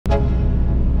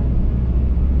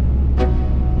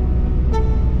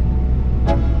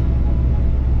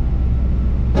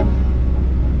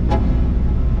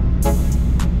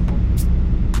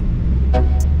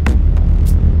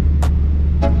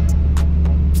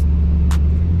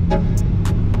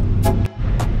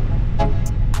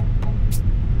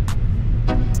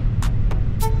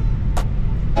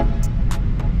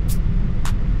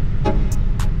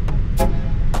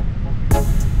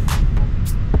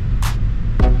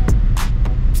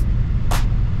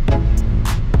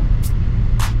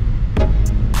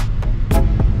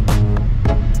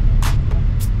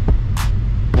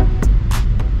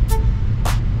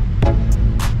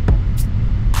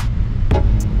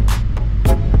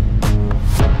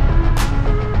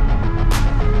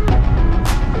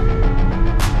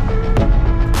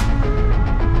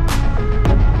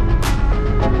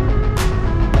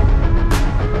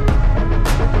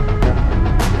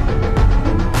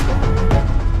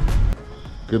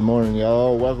Good morning,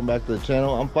 y'all. Welcome back to the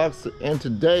channel. I'm Fox, and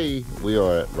today we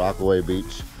are at Rockaway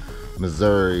Beach,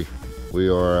 Missouri. We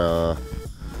are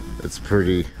it's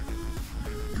pretty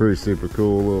super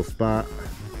cool little spot.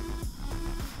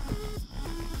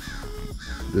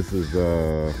 This is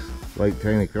Lake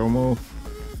Taneycomo,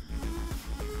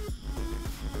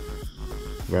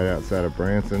 right outside of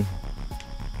Branson.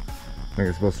 I think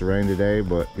it's supposed to rain today,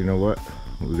 but you know what?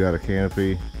 We got a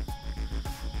canopy.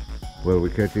 Whether we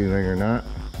catch anything or not,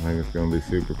 I think it's going to be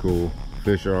super cool.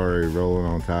 Fish are already rolling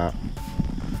on top,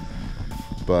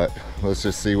 but let's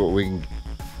just see what we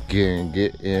can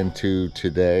get into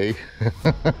today.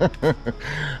 All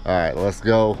right, let's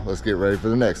go. Let's get ready for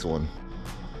the next one.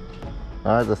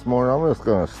 All right, this morning I'm just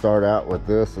going to start out with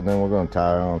this, and then we're going to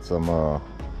tie on some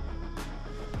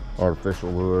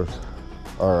artificial lures,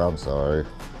 or I'm sorry,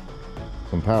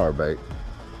 some power bait.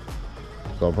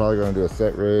 So I'm probably going to do a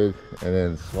set rig and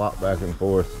then swap back and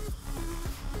forth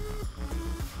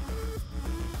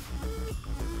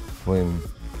between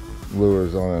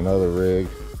lures on another rig,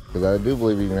 because I do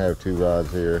believe you can have two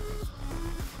rods here.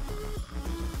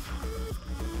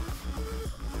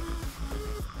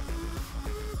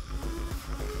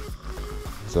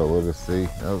 So we'll just see.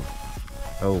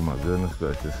 Oh my goodness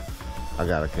gracious, I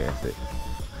gotta cast it.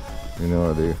 You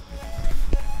know I do.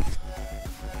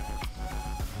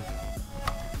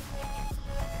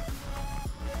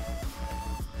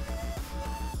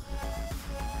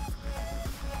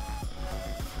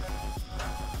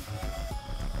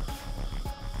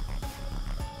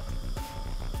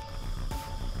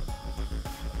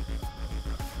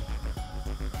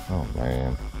 Oh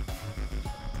man.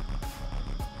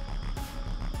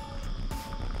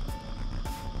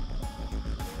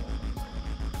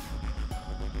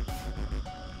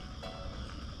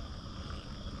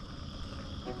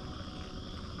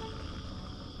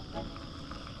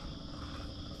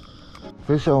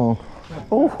 Fish on.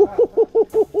 Oh,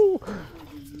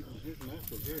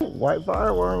 white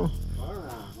fireworm.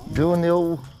 Doing the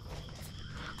old,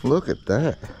 look at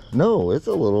that. No, it's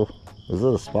a little, is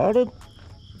it a spotted?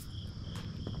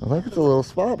 I think it's a little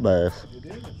spot bass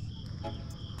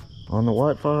on the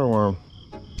white fireworm.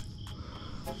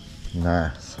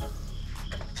 Nice.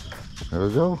 There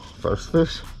we go. First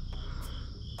fish.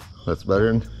 That's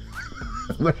better than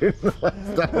the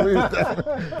last time we've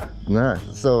done.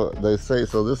 Nice. So they say,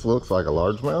 so this looks like a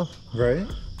largemouth, right?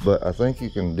 But I think you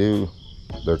can do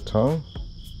their tongue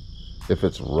if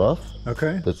it's rough.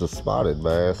 Okay. It's a spotted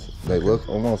bass. They look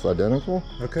almost identical.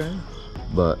 Okay.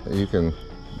 But you can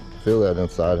feel that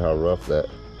inside, how rough that,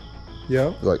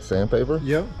 like sandpaper.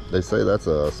 They say that's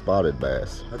a spotted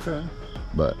bass. Okay.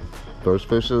 But first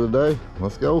fish of the day,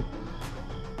 let's go.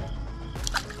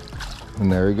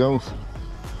 And there he goes,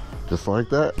 just like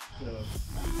that.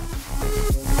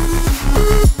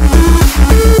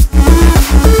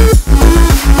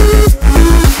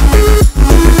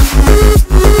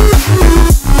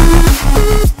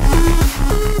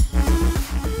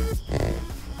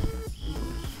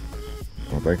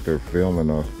 I think they're filming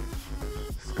a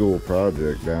school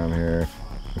project down here.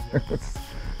 It's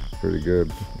pretty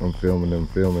good. I'm filming them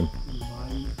filming.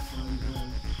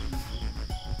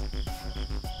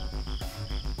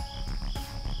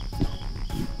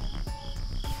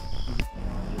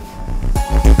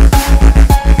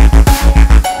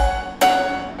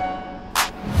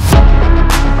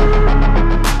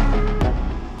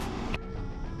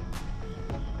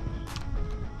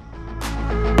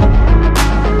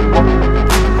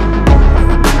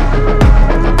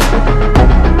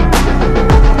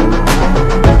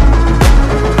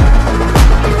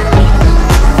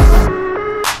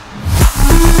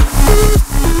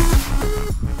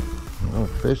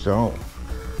 Fish on,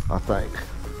 I think.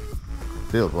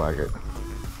 Feels like it.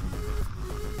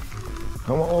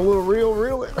 Come on, little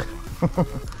reel it.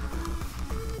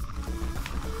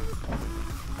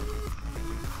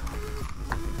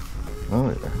 Oh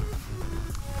yeah.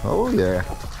 Oh yeah.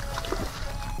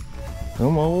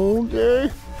 Come on,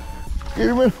 Jay. Get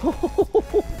him in.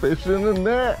 Fish in the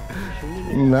net.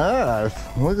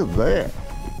 Nice. Look at that.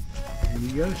 There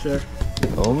you go, sir.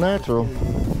 Oh, natural.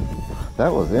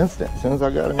 That was instant as soon as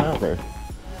I got him out there.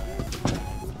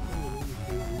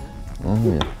 Oh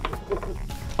yeah.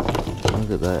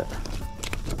 Look at that.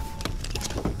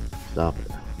 Stop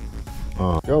it.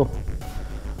 Oh, go.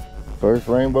 First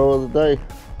rainbow of the day.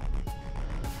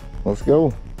 Let's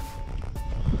go.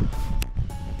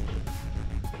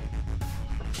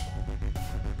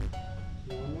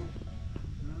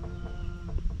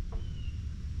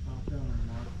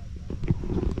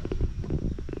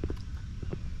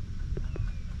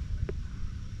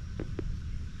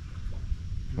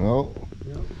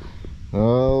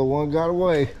 Oh, Well, one got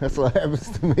away. That's what happens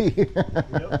to me.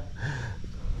 Yep.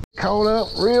 Caught up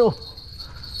real.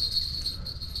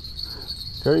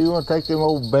 Terry, you want to take them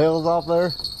old bells off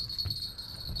there?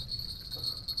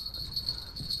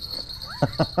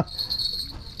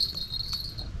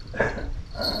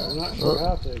 I'm not sure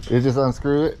how to. You just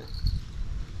unscrew it.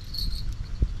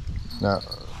 No.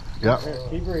 Yep. Here,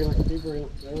 keep reeling, keep reeling.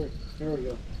 There we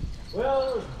go.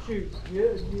 Well, shoot.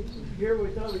 You hear what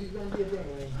we told you, he's going to be a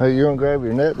dingling. Hey, you want to grab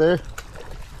your net there?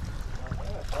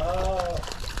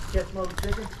 Catch smoked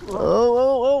chicken. Oh,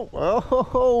 oh, oh, oh,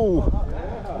 oh.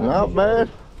 Yeah. Not bad.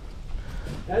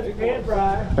 That's a pan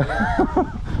fry.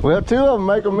 Well, two of them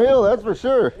make a meal, that's for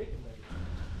sure.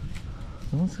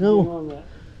 Let's You go. on that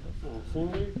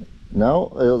seaweed? No,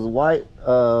 it was white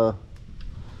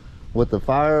with the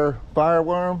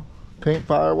fireworm, pink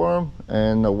fireworm,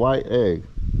 and the white egg.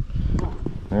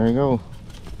 There you go.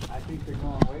 I think they're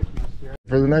going away from us here.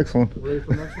 For the next one. Ready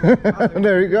for the next one?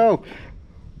 There you go.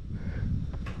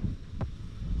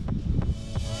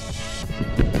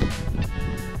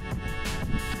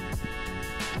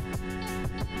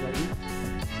 Ready?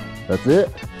 That's it.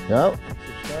 Yep.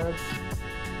 Subscribe.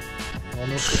 All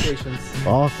notifications.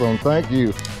 Awesome. Thank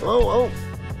you. Oh, oh.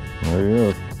 There you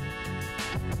go.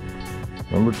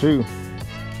 Number 2.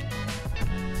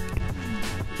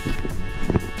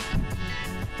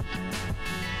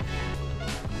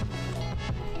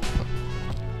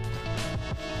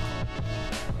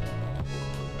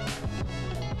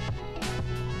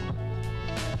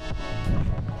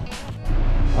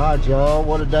 All right, y'all,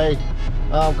 what a day.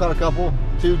 Caught a couple,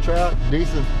 2 trout,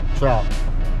 decent trout.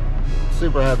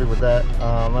 Super happy with that.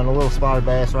 And a little spotted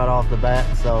bass right off the bat,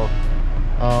 so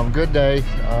good day.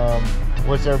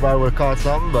 Wish everybody would have caught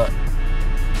something, but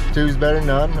 2's better than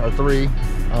none, or 3.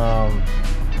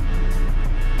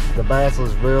 The bass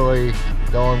was really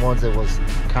the only ones that was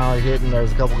kind of hitting. There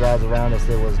was a couple guys around us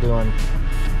that was doing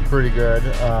pretty good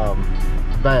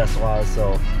bass wise,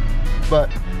 so, but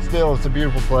still, it's a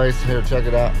beautiful place. Here, check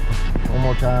it out one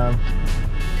more time.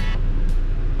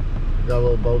 Got a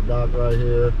little boat dock right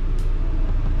here.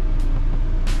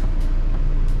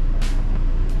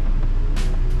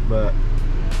 But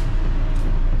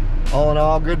all in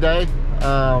all, good day.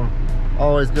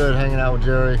 Always good hanging out with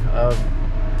Jerry.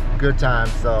 Good time.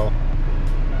 So,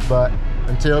 but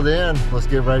until then, let's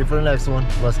get ready for the next one.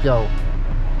 Let's go.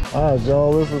 All right,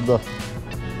 y'all, this is the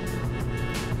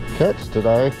catch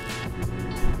today.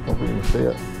 Hope you can see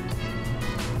it.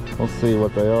 Let's see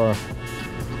what they are.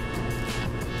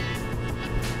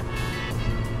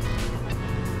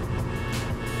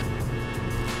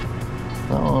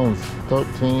 That one's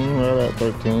 13, right at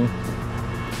 13.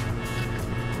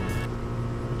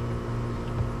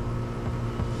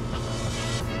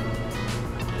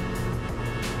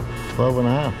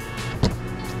 $12.5.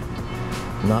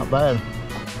 Not bad.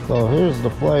 So here's the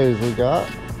fillets we got.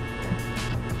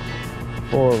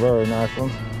 4 very nice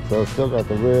ones. So it's still got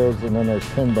the ribs, and then there's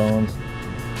pin bones.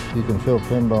 You can feel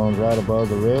pin bones right above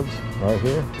the ribs, right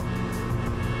here.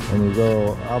 And you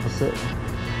go opposite,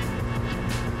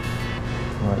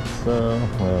 like so.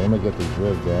 Well, let me get these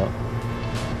ribs out.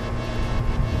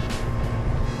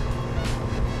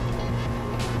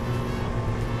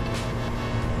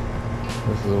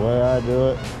 This is the way I do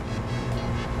it.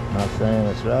 Not saying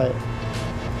it's right.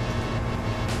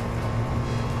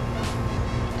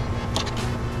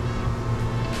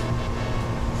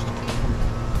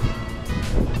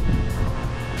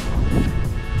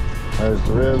 There's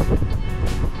the ribs.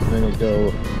 Then you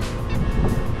go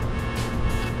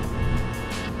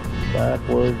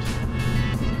backwards.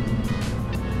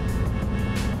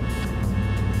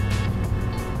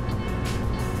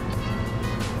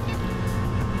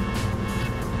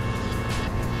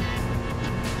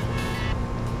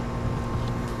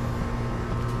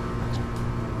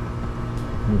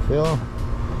 You feel them?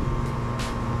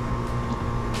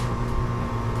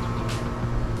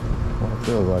 Well, it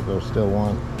feels like there's still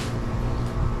one.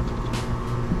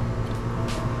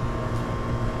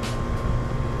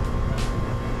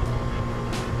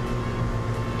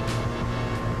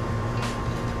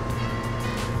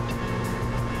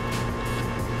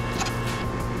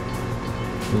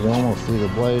 You can almost see the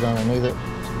blade underneath it.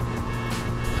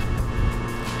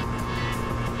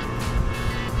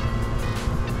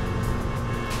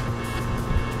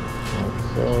 Like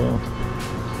so.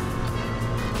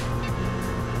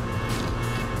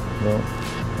 Well,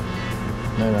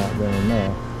 may not been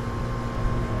enough.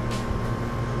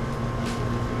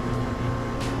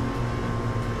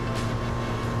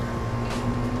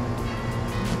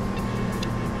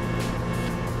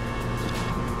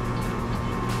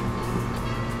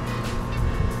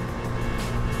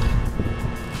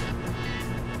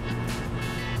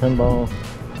 pinball.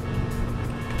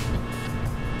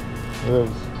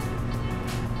 Lives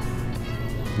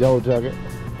Yellow Jacket.